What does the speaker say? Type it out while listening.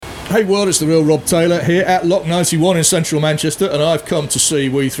Hey world, it's the real Rob Taylor here at Lock 91 in central Manchester, and I've come to see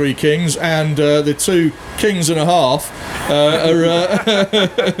We Three Kings, and the two kings and a half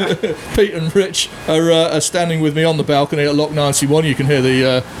Pete and Rich are standing with me on the balcony at Lock 91. You can hear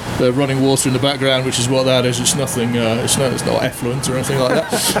the running water in the background, which is what that is. It's nothing. It's not effluent or anything like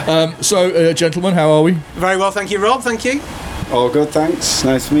that. So, gentlemen, how are we? Very well, thank you, Rob. Thank you. All good, thanks.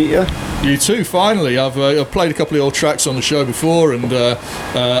 Nice to meet you. You too. Finally, I've played a couple of old tracks on the show before, and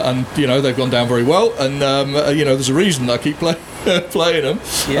you know they've gone down very well, and you know there's a reason I keep playing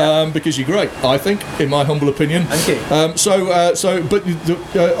them, because you're great, I think, in my humble opinion. Thank you. But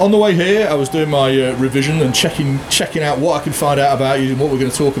on the way here, I was doing my revision and checking out what I can find out about you and what we're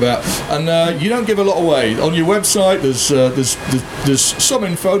going to talk about, and you don't give a lot away on your website. There's some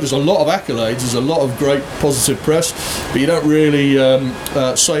info, there's a lot of accolades, there's a lot of great positive press, but you don't really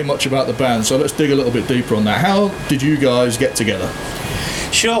say much about the band. So let's dig a little bit deeper on that. How did you guys get together?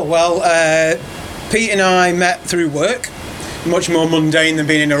 Sure. Well, Pete and I met through work. Much more mundane than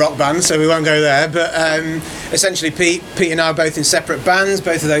being in a rock band, so we won't go there. But essentially, Pete and I are both in separate bands.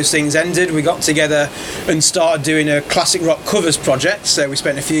 Both of those things ended. We got together and started doing a classic rock covers project. So we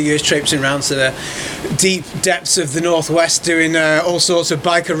spent a few years traipsing around to the deep depths of the northwest, doing all sorts of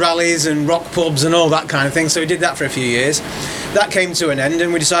biker rallies and rock pubs and all that kind of thing. So we did that for a few years. That came to an end,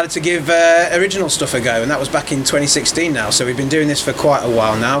 and we decided to give original stuff a go. And that was back in 2016 now. So we've been doing this for quite a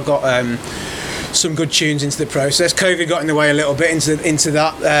while now. Got some good tunes into the process. COVID got in the way a little bit into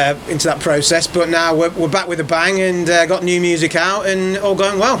that process, but now we're back with a bang and got new music out and all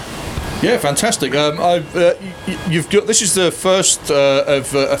going well. Yeah, fantastic. You've got, this is the first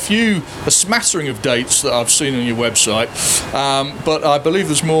of a smattering of dates that I've seen on your website, but I believe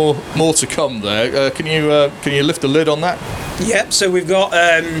there's more to come there. Can you lift the lid on that? Yep. So we've got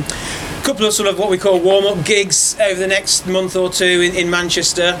a couple of sort of what we call warm-up gigs over the next month or two in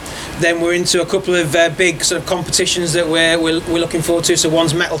Manchester. Then we're into a couple of big sort of competitions that we're looking forward to. So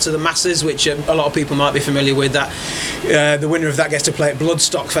one's Metal to the Masses, which a lot of people might be familiar with. That the winner of that gets to play at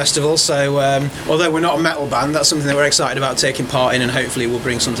Bloodstock Festival. So although we're not a metal band, that's something that we're excited about taking part in, and hopefully we'll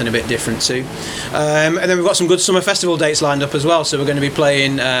bring something a bit different too. And then we've got some good summer festival dates lined up as well. So we're going to be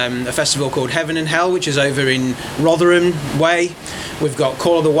playing a festival called Heaven and Hell, which is over in Rotherham Way. We've got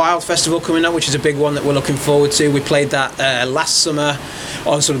Call of the Wild Festival coming up, which is a big one that we're looking forward to. We played that last summer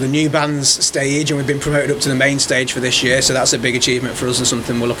on sort of the new band's stage, and we've been promoted up to the main stage for this year, so that's a big achievement for us and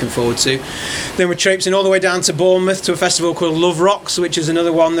something we're looking forward to. Then we're traipsing all the way down to Bournemouth to a festival called Love Rocks, which is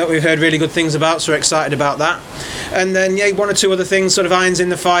another one that we've heard really good things about, so we're excited about that. And then one or two other things, sort of irons in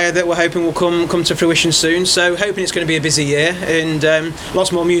the fire, that we're hoping will come to fruition soon. So hoping it's going to be a busy year, and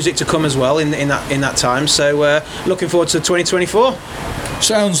lots more music to come as well in that time. So looking forward to 2024.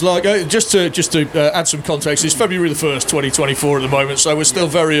 Sounds like, just to add some context, it's February the 1st, 2024 at the moment, so we're still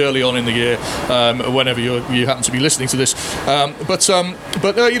very early on in the year, whenever you happen to be listening to this. But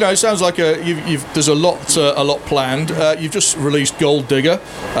you know, it sounds like there's a lot planned. You've just released Gold Digger.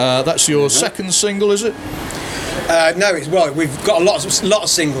 That's your second single, is it? No, we've got a lot of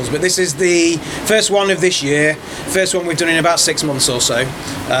singles, but this is the first one of this year. First one we've done in about 6 months or so,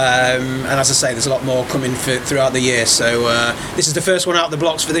 and as I say, there's a lot more coming throughout the year. So this is the first one out of the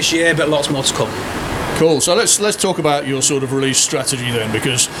blocks for this year, but lots more to come. Cool. So let's talk about your sort of release strategy then,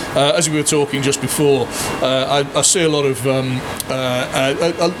 because as we were talking just before, I see a lot of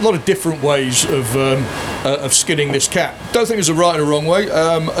different ways of skinning this cat. Don't think there's a right and a wrong way,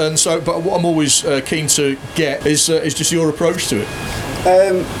 and so. But what I'm always keen to get is just your approach to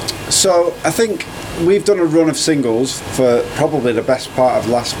it. So I think we've done a run of singles for probably the best part of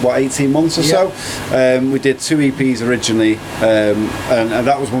the last 18 months or so. We did 2 EPs originally, and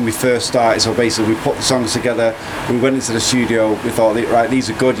that was when we first started. So basically we put the songs together, we went into the studio, we thought, right, these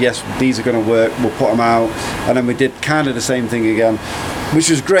are good, yes, these are going to work, we'll put them out, and then we did kind of the same thing again, which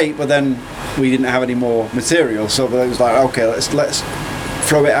was great, but then we didn't have any more material, so it was like, okay, let's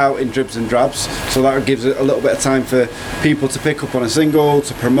throw it out in dribs and drabs, so that gives it a little bit of time for people to pick up on a single,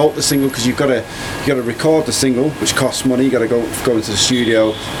 to promote the single, because you've got to record the single, which costs money. You got to go into the studio.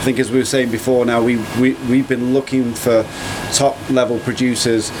 I think, as we were saying before, now we've been looking for top level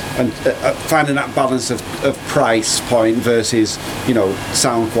producers and finding that balance of price point versus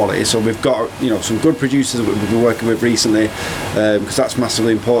sound quality. So we've got some good producers that we've been working with recently, because that's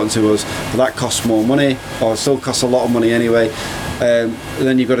massively important to us. But that costs more money, or still costs a lot of money anyway. And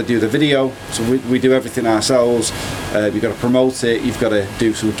then you've got to do the video, so we do everything ourselves. You've got to promote it, you've got to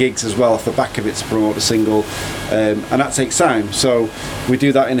do some gigs as well off the back of it to promote the single, and that takes time. So we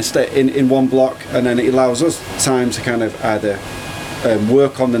do that in one block, and then it allows us time to kind of either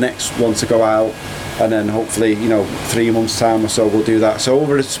work on the next one to go out, and then hopefully 3 months time or so we'll do that. So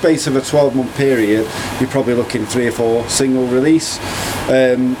over the space of a 12-month period, you're probably looking 3 or 4 single release.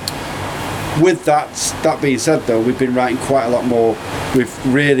 With that being said, though, we've been writing quite a lot more.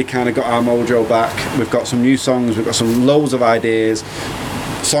 We've really kind of got our mojo back. We've got some new songs. We've got some loads of ideas.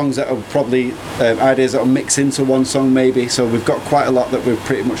 Songs that are probably ideas that will mix into one song maybe. So we've got quite a lot that we're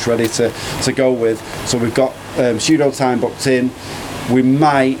pretty much ready to go with. So we've got studio time booked in. We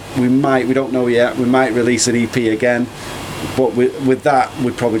might, we don't know yet. We might release an EP again. But with that,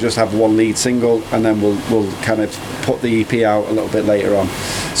 we'd probably just have one lead single, and then we'll kind of put the EP out a little bit later on.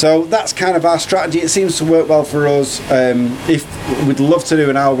 So that's kind of our strategy. It seems to work well for us. If we'd love to do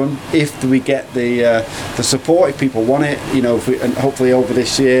an album, if we get the support, if people want it, and hopefully over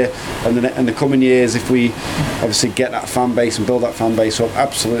this year and the coming years, if we obviously get that fan base and build that fan base up,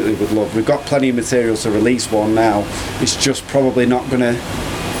 absolutely would love. We've got plenty of material to release one now. It's just probably not going to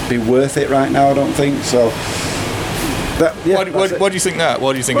be worth it right now, I don't think. So. Why do you think that?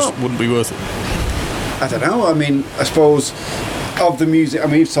 Why do you think it wouldn't be worth it? I don't know. I mean, I suppose of the music,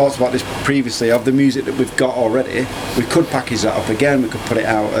 we've talked about this previously, of the music that we've got already, we could package that up again. We could put it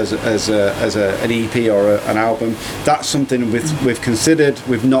out as an EP or an album. That's something we've considered.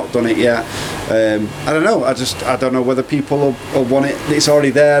 We've not done it yet. I don't know. I don't know whether people will want it. It's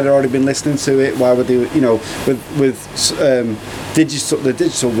already there. They've already been listening to it. Why would they? With the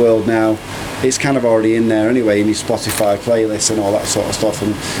digital world now, it's kind of already in there anyway in your Spotify playlists and all that sort of stuff.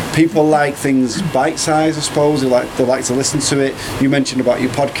 And people like things bite-sized, I suppose. They like to listen to it. You mentioned about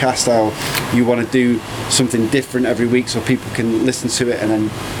your podcast, how you want to do something different every week so people can listen to it and then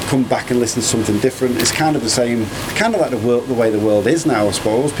come back and listen to something different. It's kind of the same, kind of like the way the world is now, I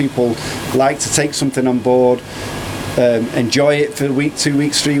suppose. People like to take something on board, enjoy it for a week, 2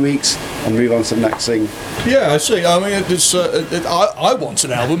 weeks, 3 weeks, and move on to the next thing. Yeah, I see. I mean, I want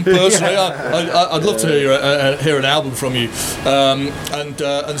an album personally. I'd love to hear an album from you, and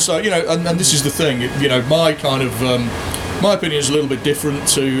so and this is the thing. My kind of. My opinion is a little bit different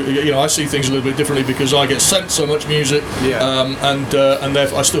to, I see things a little bit differently because I get sent so much music, and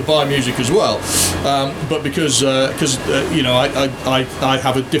therefore I still buy music as well. But because I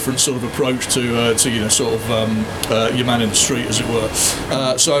have a different sort of approach to your man in the street, as it were.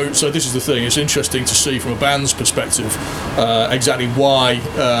 So this is the thing. It's interesting to see from a band's perspective exactly why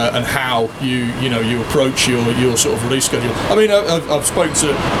and how you approach your sort of release schedule. I mean, I've spoken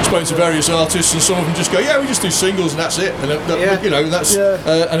to various artists, and some of them just go, yeah, we just do singles and that's it. And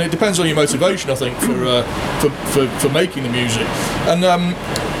and it depends on your motivation, I think, for making the music. And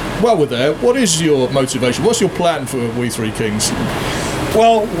while we're there, what is your motivation? What's your plan for We Three Kings?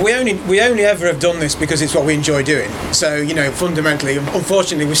 Well, we only ever have done this because it's what we enjoy doing. So fundamentally,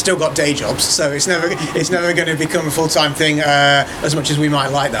 unfortunately, we've still got day jobs, so it's never going to become a full-time thing as much as we might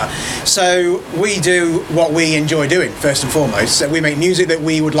like that. So we do what we enjoy doing first and foremost. So we make music that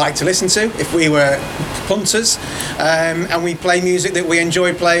we would like to listen to if we were punters, and we play music that we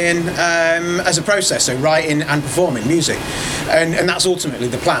enjoy playing as a process. So writing and performing music, and that's ultimately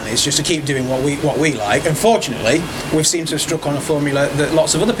the plan. Is just to keep doing what we like. Unfortunately, we've seemed to have struck on a formula that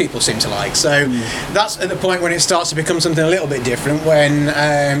lots of other people seem to like. So that's at the point when it starts to become something a little bit different,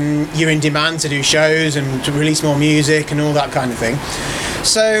 when you're in demand to do shows and to release more music and all that kind of thing.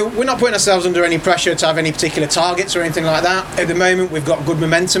 So we're not putting ourselves under any pressure to have any particular targets or anything like that. At the moment, we've got good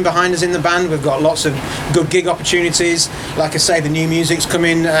momentum behind us in the band. We've got lots of good gig opportunities. Like I say, the new music's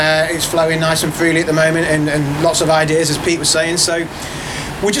coming, it's flowing nice and freely at the moment, and lots of ideas, as Pete was saying. So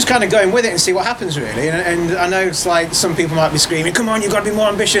we're just kind of going with it and see what happens, really. And I know it's like some people might be screaming, come on, you've got to be more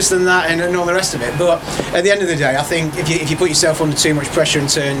ambitious than that, and all the rest of it. But at the end of the day, I think if you put yourself under too much pressure and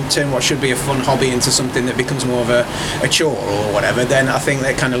turn what should be a fun hobby into something that becomes more of a chore or whatever, then I think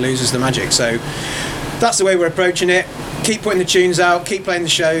that kind of loses the magic. So that's the way we're approaching it. Keep putting the tunes out, keep playing the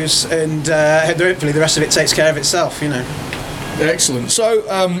shows, and hopefully the rest of it takes care of itself, Excellent. So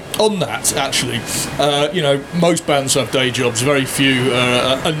on that, actually, most bands have day jobs. Very few,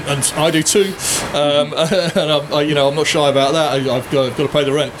 and I do too. And I'm not shy about that. I've got to pay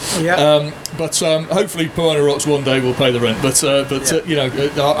the rent. Yeah. But hopefully, Pomona Rocks one day will pay the rent. But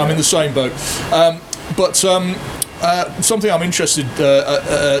I'm in the same boat. Something I'm interested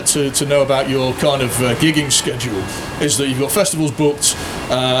to know about your kind of gigging schedule is that you've got festivals booked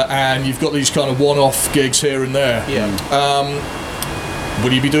and you've got these kind of one-off gigs here and there. Yeah.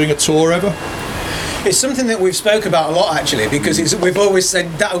 Will you be doing a tour ever? It's something that we've spoke about a lot actually, because we've always said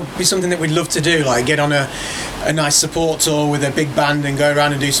that would be something that we'd love to do, like get on a nice support tour with a big band and go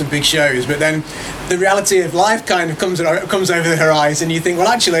around and do some big shows. But then the reality of life kind of comes over the horizon, and you think, well,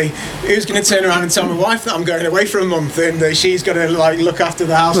 actually, who's going to turn around and tell my wife that I'm going away for a month and that she's got to like look after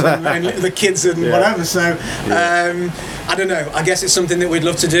the house and the kids and whatever? So I don't know. I guess it's something that we'd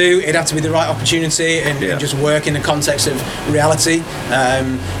love to do. It'd have to be the right opportunity and just work in the context of reality,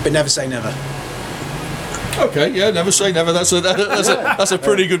 but never say never. Okay, yeah, never say never. That's a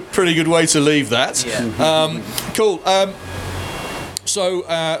pretty good way to leave that. Yeah. Cool. So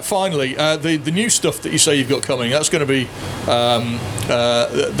finally, the new stuff that you say you've got coming, that's going to be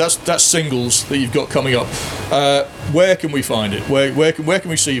that's singles that you've got coming up. Where can we find it? Where can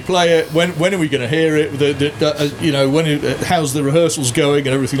we see you play it? When are we going to hear it? How's the rehearsals going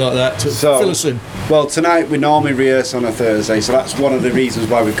and everything like that? So, fill us in. Well, tonight we normally rehearse on a Thursday, so that's one of the reasons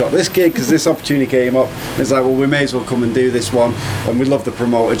why we've got this gig, because this opportunity came up. It's like, well, we may as well come and do this one, and we love the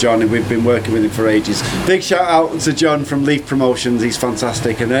promoter John, and we've been working with him for ages. Big shout out to John from Leaf Promotions. He's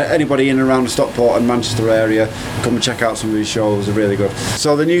fantastic, and anybody in and around the Stockport and Manchester area, come and check out some of his shows. They're really good.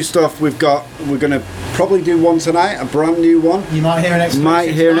 So the new stuff we're going to probably do one tonight, a brand new one. You might hear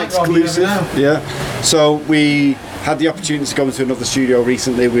an exclusive. Yeah. So we had the opportunity to go into another studio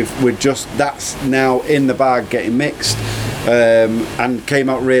recently. That's now in the bag, getting mixed, and came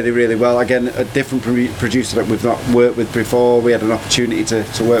out really well. Again, a different producer that we've not worked with before. We had an opportunity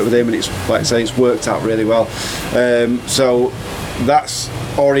to work with him, and it's like I say, it's worked out really well. So that's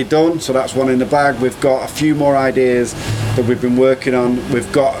already done. So that's one in the bag. We've got a few more ideas that we've been working on.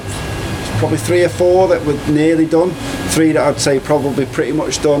 We've got probably 3 or 4 that were nearly done, 3 that I'd say probably pretty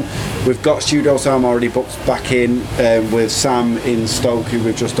much done. We've got studio time already booked back in with Sam in Stoke, who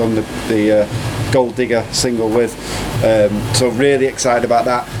we've just done the Gold Digger single with, so really excited about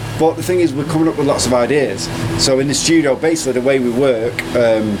that. But the thing is, we're coming up with lots of ideas. So in the studio, basically the way we work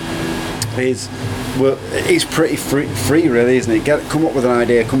is it's pretty free really, isn't it? Come up with an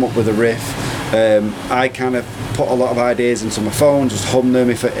idea, come up with a riff. I kind of put a lot of ideas into my phone, just hum them.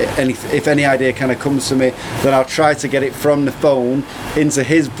 If any idea kind of comes to me, then I'll try to get it from the phone into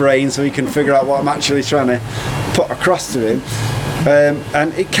his brain so he can figure out what I'm actually trying to put across to him.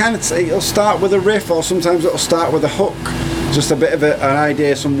 And it'll start with a riff, or sometimes it'll start with a hook, just a bit of an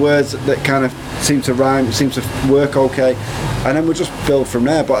idea, some words that kind of seem to rhyme, seem to work okay, and then we'll just build from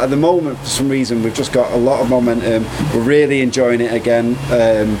there. But at the moment, for some reason, we've just got a lot of momentum. We're really enjoying it again,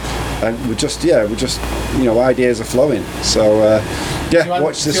 and we're just ideas are flowing. So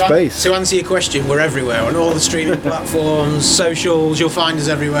watch this space. To answer your question, we're everywhere on all the streaming platforms, socials. You'll find us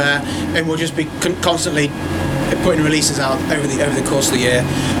everywhere, and we'll just be constantly putting releases out over the course of the year.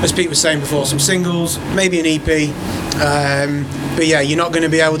 As Pete was saying before, some singles, maybe an EP. But yeah, you're not going to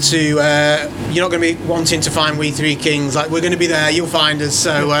be able to. You're not going to be wanting to find We Three Kings. Like, we're going to be there. You'll find us.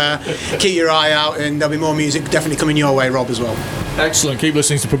 So keep your eye out, and there'll be more music definitely coming your way, Rob, as well. Excellent. Keep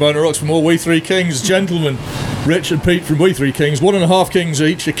listening to Pomona Rocks for more We Three Kings. Gentlemen, Rich and Pete from We Three Kings, 1.5 kings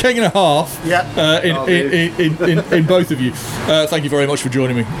each, a king and a half. Yeah. In both of you. Thank you very much for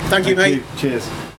joining me. Thank you, mate. Cheers.